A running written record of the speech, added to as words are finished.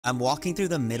I'm walking through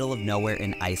the middle of nowhere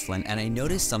in Iceland and I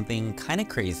noticed something kind of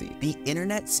crazy. The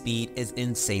internet speed is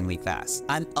insanely fast.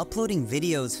 I'm uploading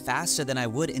videos faster than I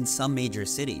would in some major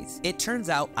cities. It turns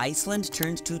out Iceland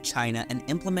turned to China and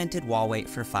implemented Huawei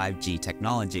for 5G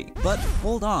technology. But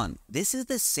hold on, this is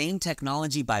the same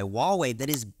technology by Huawei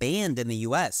that is banned in the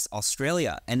US,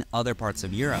 Australia, and other parts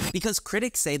of Europe, because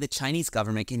critics say the Chinese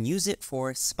government can use it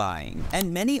for spying.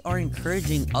 And many are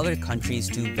encouraging other countries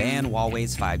to ban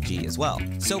Huawei's 5G as well.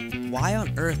 So why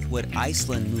on earth would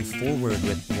Iceland move forward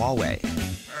with Huawei?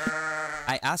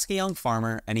 I ask a young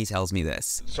farmer and he tells me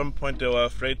this. At some point they were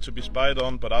afraid to be spied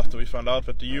on, but after we found out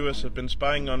that the US had been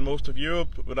spying on most of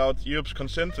Europe without Europe's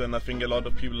consent, and I think a lot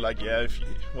of people are like, yeah,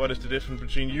 what is the difference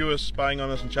between US spying on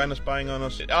us and China spying on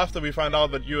us? After we found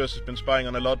out that US has been spying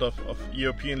on a lot of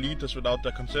European leaders without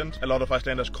their consent, a lot of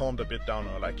Icelanders calmed a bit down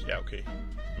and were like, yeah, okay,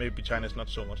 maybe China's not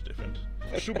so much different.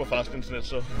 Super fast internet,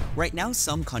 so. Right now,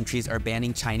 some countries are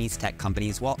banning Chinese tech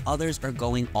companies while others are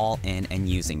going all in and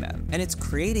using them. And it's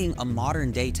creating a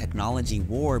modern-day technology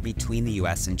war between the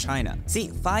US and China. See,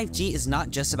 5G is not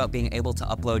just about being able to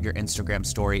upload your Instagram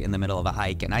story in the middle of a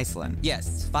hike in Iceland.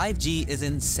 Yes, 5G is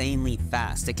insanely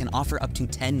fast. It can offer up to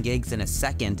 10 gigs in a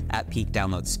second at peak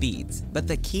download speeds. But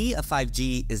the key of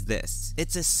 5G is this.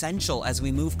 It's essential as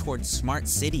we move towards smart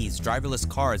cities, driverless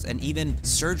cars, and even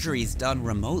surgeries done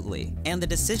remotely. And the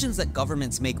decisions that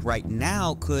governments make right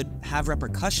now could have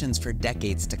repercussions for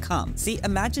decades to come. See,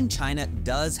 imagine China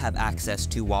does have access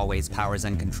to Huawei's powers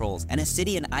and controls, and a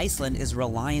city in Iceland is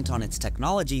reliant on its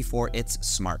technology for its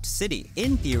smart city.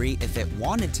 In theory, if it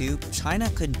wanted to, China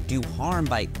could do harm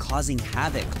by causing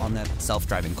havoc on the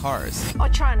self-driving cars.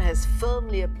 China has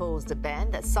firmly opposed the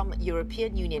ban that some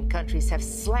European Union countries have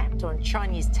slapped on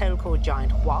Chinese telco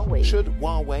giant Huawei. Should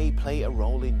Huawei play a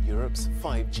role in Europe's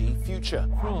 5G future?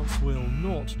 France will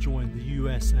not join the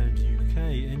US and UK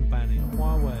in banning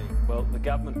Huawei. Well, the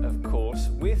government, of course,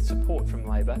 with support from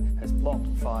Labour, has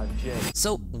blocked 5G.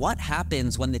 So what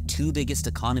happens when the two biggest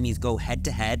economies go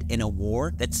head-to-head in a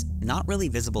war that's not really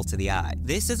visible to the eye?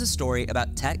 This is a story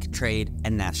about tech, trade,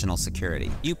 and national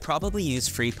security. You probably use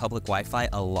free public Wi-Fi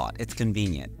a lot. It's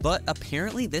convenient. But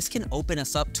apparently this can open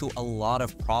us up to a lot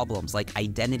of problems like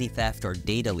identity theft or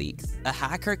data leaks. A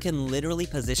hacker can literally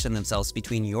position themselves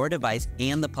between your device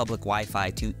and the public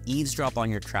Wi-Fi to eavesdrop on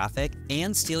your traffic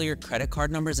and steal your credit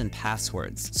card numbers and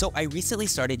passwords. So I recently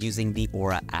started using the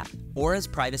Aura app. Aura's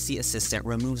privacy assistant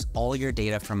removes all your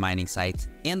data from mining sites,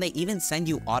 and they even send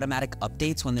you automatic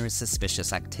updates when there is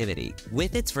suspicious activity.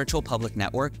 With its virtual public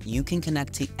network, you can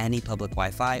connect to any public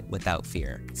Wi-Fi without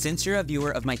fear. Since you're a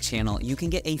viewer of my channel, you can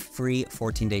get a free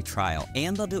 14-day trial,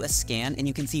 and they'll do a scan and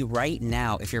you can see right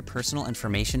now if your personal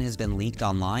information has been leaked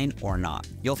online or not.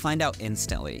 You'll find out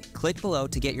instantly. Click below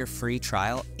to get your free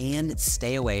trial and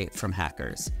stay away from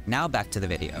hackers. Now back to the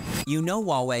video. You know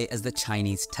Huawei as the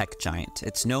Chinese tech giant.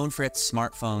 It's known for its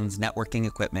smartphones, networking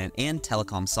equipment, and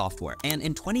telecom software. And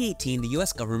in 2018, the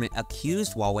US government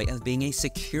accused Huawei of being a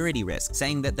security risk,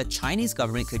 saying that the Chinese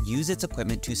government could use its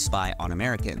equipment to spy on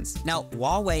Americans. Now,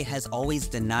 Huawei has always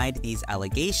denied these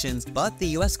allegations, but the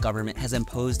US government has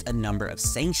imposed a number of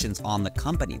sanctions on the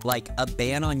company, like a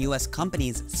ban on US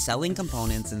companies selling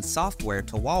components and software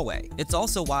to Huawei. It's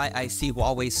also why I see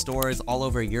Huawei stores all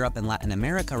over Europe and Latin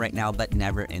America right now, but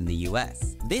never in the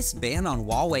US. This ban on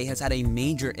Huawei has had a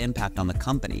major impact on the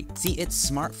company. See, its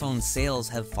smartphone sales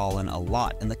have fallen a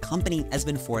lot, and the company has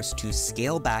been forced to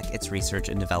scale back its research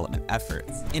and development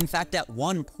efforts. In fact, at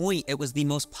one point, it was the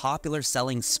most popular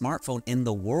selling smartphone in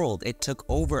the world. It took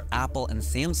over Apple and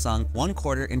Samsung one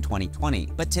quarter in 2020.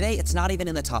 But today, it's not even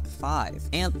in the top 5.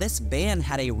 And this ban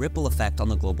had a ripple effect on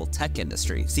the global tech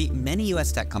industry. See, many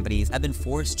US tech companies have been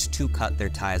forced to cut their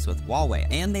ties with Huawei,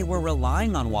 and they were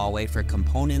relying on Huawei for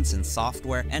components and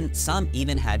software, and some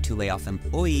even had to lay off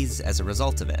employees as a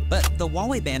result of it. But the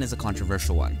Huawei ban is a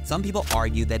controversial one. Some people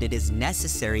argue that it is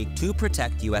necessary to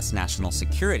protect US national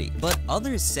security, but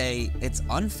others say it's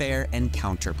unfair and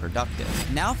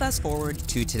counterproductive. Now fast forward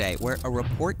to today, where a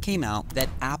report came out that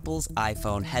Apple's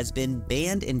iPhone has been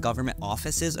banned in government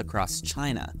offices across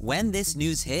China. When this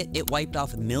news hit, it wiped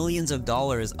off millions of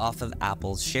dollars off of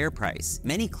Apple's share price,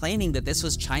 many claiming that this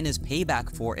was China's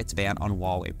payback for its ban on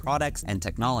Huawei products and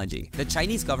technology. The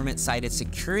Chinese government cited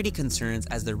security concerns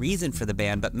as the reason for the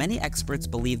ban, but many experts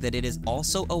believe that it is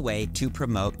also a way to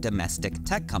promote domestic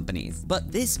tech companies.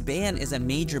 But this ban is a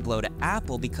major blow to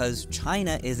Apple because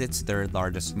China is its third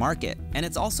largest market. And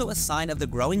it's also a sign of the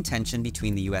growing tension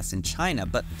between the US and China,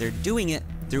 but they're doing it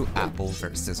through Apple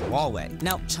versus Huawei.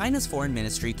 Now, China's foreign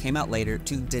ministry came out later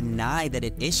to deny that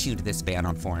it issued this ban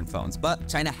on foreign phones, but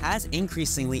China has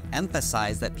increasingly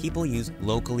emphasize that people use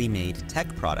locally made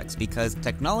tech products because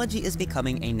technology is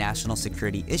becoming a national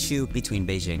security issue between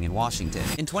Beijing and Washington.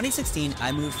 In 2016,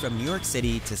 I moved from New York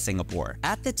City to Singapore.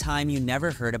 At the time, you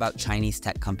never heard about Chinese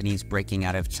tech companies breaking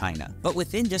out of China. But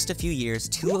within just a few years,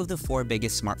 2 of the 4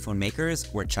 biggest smartphone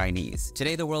makers were Chinese.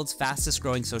 Today, the world's fastest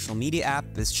growing social media app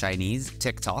is Chinese,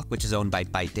 TikTok, which is owned by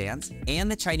ByteDance, and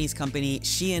the Chinese company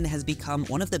Shein has become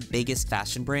one of the biggest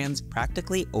fashion brands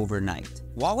practically overnight.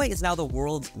 Huawei is now the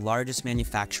world's largest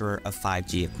manufacturer of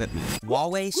 5G equipment.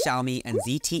 Huawei, Xiaomi, and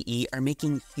ZTE are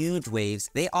making huge waves.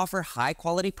 They offer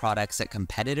high-quality products at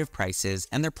competitive prices,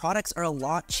 and their products are a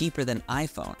lot cheaper than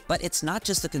iPhone. But it's not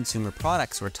just the consumer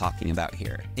products we're talking about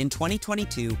here. In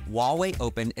 2022, Huawei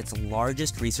opened its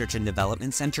largest research and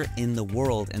development center in the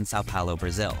world in Sao Paulo,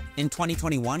 Brazil. In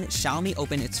 2021, Xiaomi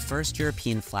opened its first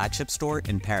European flagship store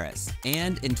in Paris.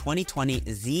 And in 2020,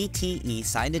 ZTE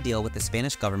signed a deal with the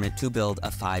Spanish government to build a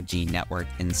 5G network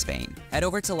in Spain. Head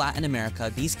over to Latin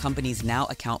America, these companies now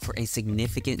account for a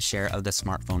significant share of the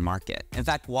smartphone market. In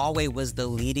fact, Huawei was the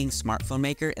leading smartphone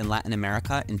maker in Latin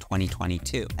America in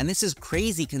 2022. And this is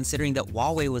crazy considering that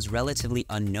Huawei was relatively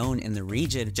unknown in the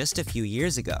region just a few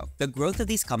years ago. The growth of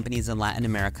these companies in Latin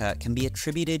America can be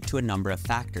attributed to a number of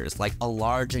factors, like a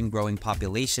large and growing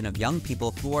population of young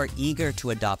people who are eager to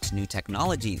adopt new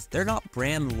technologies. They're not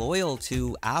brand loyal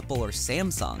to Apple or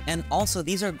Samsung. And also,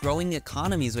 these are growing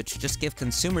economies which just give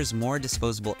consumers more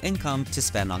disposable income to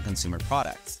spend on consumer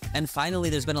products. And finally,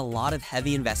 there's been a lot of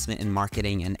heavy investment in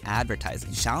marketing and advertising.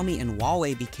 Xiaomi and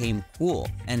Huawei became cool,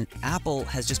 and Apple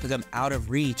has just become out of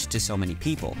reach to so many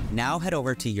people. Now head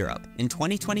over to Europe. In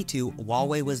 2022,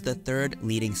 Huawei was the 3rd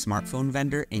leading smartphone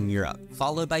vendor in Europe,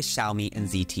 followed by Xiaomi and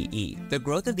ZTE. The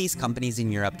growth of these companies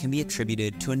in Europe can be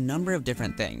attributed to a number of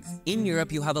different things. In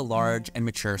Europe, you have a large and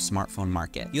mature smartphone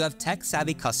market. You have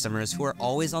tech-savvy customers who are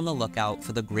always on the lookout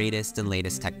for the greatest and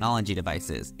latest technology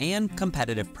devices, and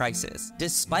competitive prices.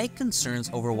 Despite concerns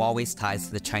over Huawei's ties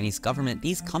to the Chinese government,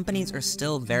 these companies are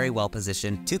still very well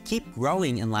positioned to keep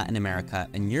growing in Latin America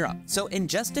and Europe. So in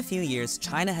just a few years,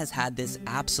 China has had this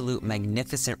absolute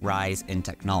magnificent rise in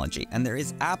technology, and there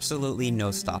is absolutely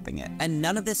no stopping it. And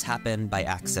none of this happened by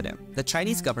accident. The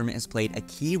Chinese government has played a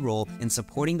key role in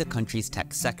supporting the country's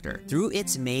tech sector. Through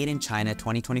its Made in China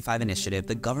 2025 initiative,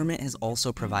 the government has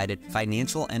also provided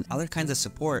financial and other kinds of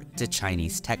support to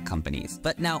Chinese tech companies.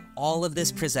 But now all of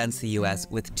this presents the US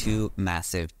with 2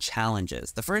 massive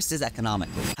challenges. The first is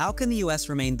economically. How can the US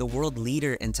remain the world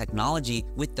leader in technology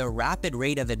with the rapid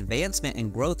rate of advancement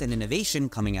and growth and innovation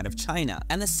coming out of China?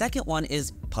 And the second one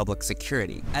is public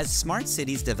security. As smart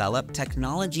cities develop,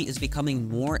 technology is becoming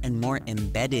more and more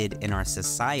embedded in our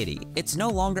society. It's no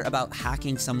longer about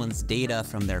hacking someone's data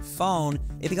from their phone,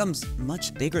 it becomes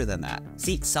much bigger than that.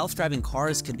 See, self-driving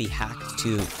cars could be hacked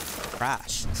to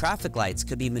crash. Traffic lights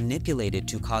could be manipulated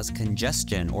to cause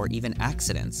congestion or even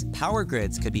accidents. Power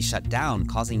grids could be shut down,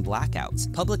 causing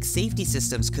blackouts. Public safety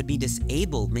systems could be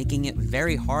disabled, making it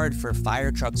very hard for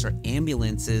fire trucks or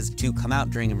ambulances to come out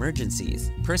during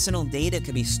emergencies. Personal data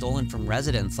could be stolen from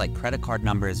residents, like credit card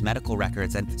numbers, medical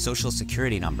records, and social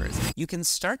security numbers. You can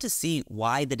start to see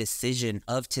why the decision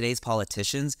of today's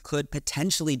politicians could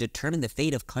potentially determine the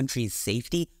fate of countries'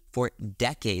 safety for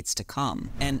decades to come.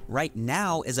 And right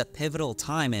now is a pivotal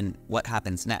time in what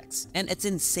happens next. And it's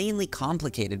insanely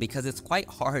complicated because it's quite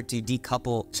hard to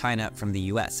decouple China from the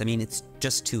US. I mean, it's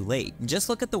just too late. Just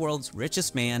look at the world's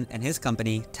richest man and his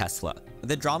company, Tesla.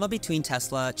 The drama between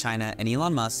Tesla, China, and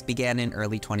Elon Musk began in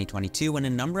early 2022 when a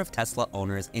number of Tesla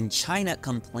owners in China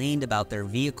complained about their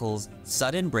vehicles'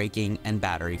 sudden braking and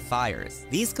battery fires.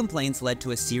 These complaints led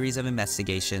to a series of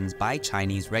investigations by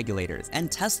Chinese regulators,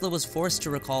 and Tesla was forced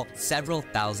to recall several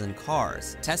thousand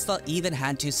cars. Tesla even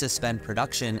had to suspend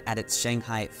production at its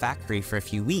Shanghai factory for a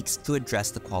few weeks to address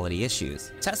the quality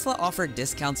issues. Tesla offered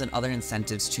discounts and other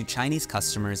incentives to Chinese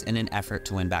customers in an effort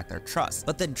to win back their trust.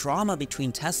 But the drama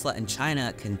between Tesla and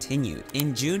China continued.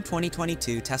 In June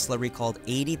 2022, Tesla recalled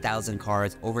 80,000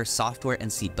 cars over software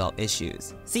and seatbelt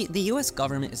issues. See, the US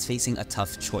government is facing a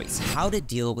tough choice: how to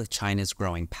deal with China's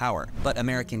growing power. But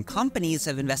American companies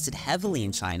have invested heavily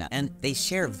in China, and they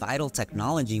share vital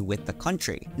technology with the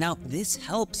country. Now, this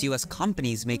helps US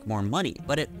companies make more money,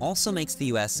 but it also makes the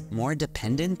US more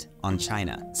dependent on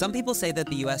China. Some people say that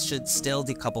the US should still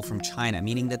decouple from China,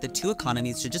 meaning that the two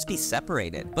economies should just be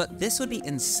separated. But this would be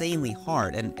insanely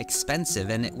hard and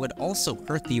expensive, and it would also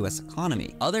hurt the US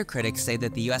economy. Other critics say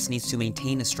that the US needs to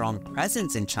maintain a strong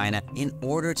presence in China in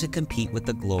order to compete with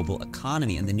the global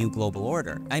economy and the new global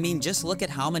order. I mean, just look at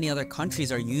how many other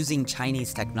countries are using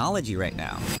Chinese technology right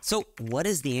now. So what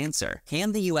is the answer?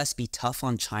 Can the US be tough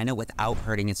on China without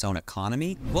hurting its own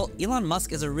economy? Well, Elon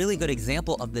Musk is a really good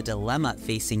example of the dilemma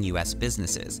facing US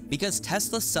businesses, because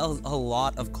Tesla sells a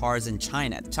lot of cars in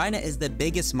China. China is the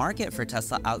biggest market for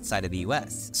Tesla outside of the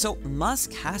US. So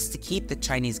Musk has to keep the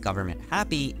Chinese government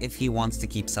happy if he wants to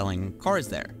keep selling cars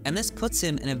there. And this puts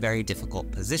him in a very difficult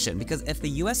position, because if the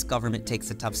US government takes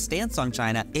a tough stance on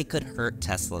China, it could hurt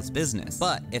Tesla's business.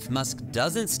 But if Musk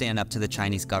doesn't stand up to the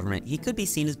Chinese government, he could be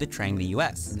seen as betraying the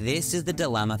US. This is the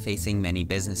dilemma facing many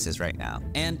businesses right now.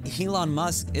 And Elon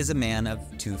Musk is a man of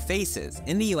two faces.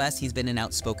 In the US, he's been an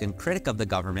outspoken critic of the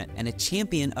government and a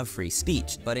champion of free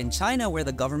speech. But in China, where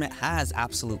the government has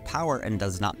absolute power and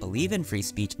does not believe in free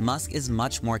speech, Musk is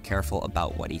much more careful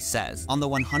about what he says. On the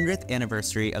 100th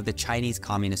anniversary of the Chinese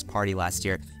Communist Party last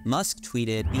year, Musk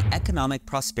tweeted, "The economic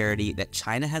prosperity that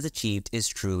China has achieved is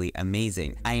truly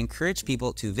amazing. I encourage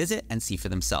people to visit and see for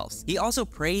themselves." He also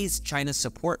praised China's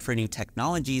support for new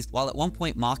technologies, while at one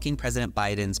point mocking President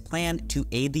Biden's plan to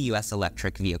aid the US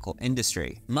electric vehicle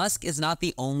industry. Musk is not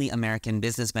the only American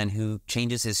businessman who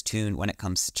changes his tune when it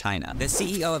comes to China. The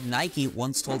CEO of Nike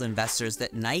once told investors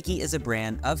that Nike is a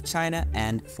brand of China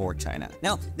and for China.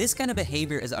 Now, this kind of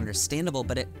behavior is understandable,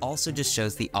 but it also just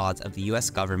shows the odds of the US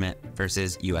government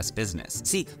versus US business.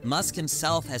 See, Musk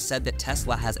himself has said that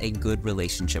Tesla has a good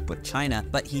relationship with China,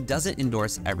 but he doesn't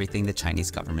endorse everything the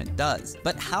Chinese government does.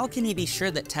 But how can he be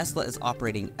sure that Tesla is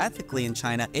operating ethically in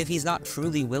China if he's not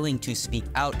truly willing to speak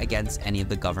out against any of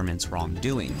the government's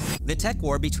wrongdoing? The tech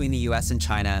war between the US and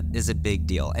China is a big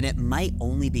deal, and it might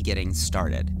only be getting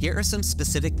started. Here are some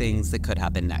specific things that could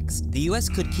happen next. The US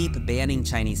could keep banning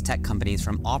Chinese tech companies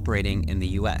from operating in the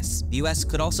US. The US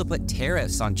could also put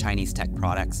tariffs on Chinese tech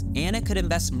products, and it could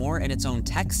invest more in its own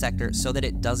tech sector so that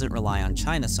it doesn't rely on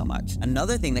China so much.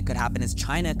 Another thing that could happen is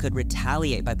China could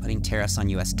retaliate by putting tariffs on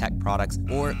US tech products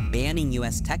or banning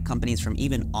US tech companies from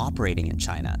even operating in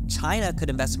China. China could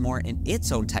invest more in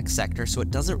its own tech sector so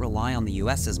it doesn't rely on the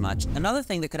US as much. Another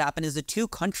thing that could happen is the two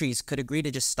countries could agree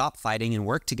to just stop fighting and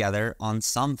work together on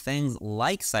some things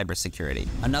like cybersecurity.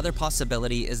 Another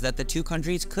possibility is that the two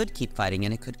countries could keep fighting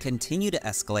and it could continue to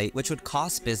escalate, which would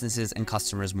cost businesses and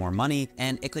customers more money,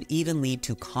 and it could even lead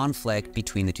to conflict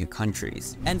between the two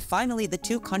countries. And finally, the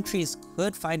two countries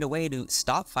could find a way to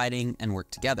stop fighting and work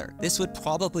together. This would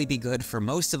probably be good for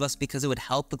most of us because it would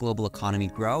help the global economy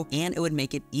grow, and it would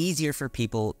make it easier for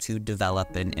people to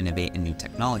develop and innovate in new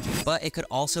technology. But it could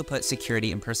also put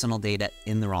security and personal data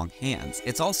in the wrong hands.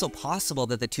 It's also possible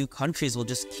that the two countries will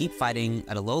just keep fighting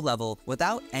at a low level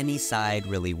without any side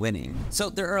really winning. So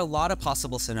there are a lot of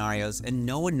possible scenarios, and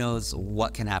no one knows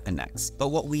what can happen next. But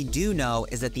what we do know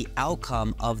is that the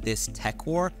outcome of this tech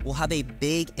war will have a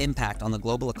big impact on the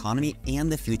global economy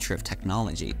and the future of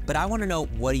technology. But I want to know,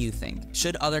 what do you think?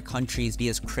 Should other countries be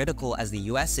as critical as the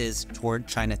US is toward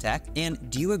China tech? And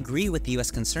do you agree with the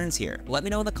US concerns here? Let me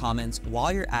know in the comments.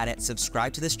 While you're at it,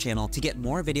 subscribe to this channel to get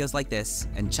more videos like this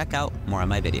and check out more of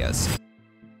my videos.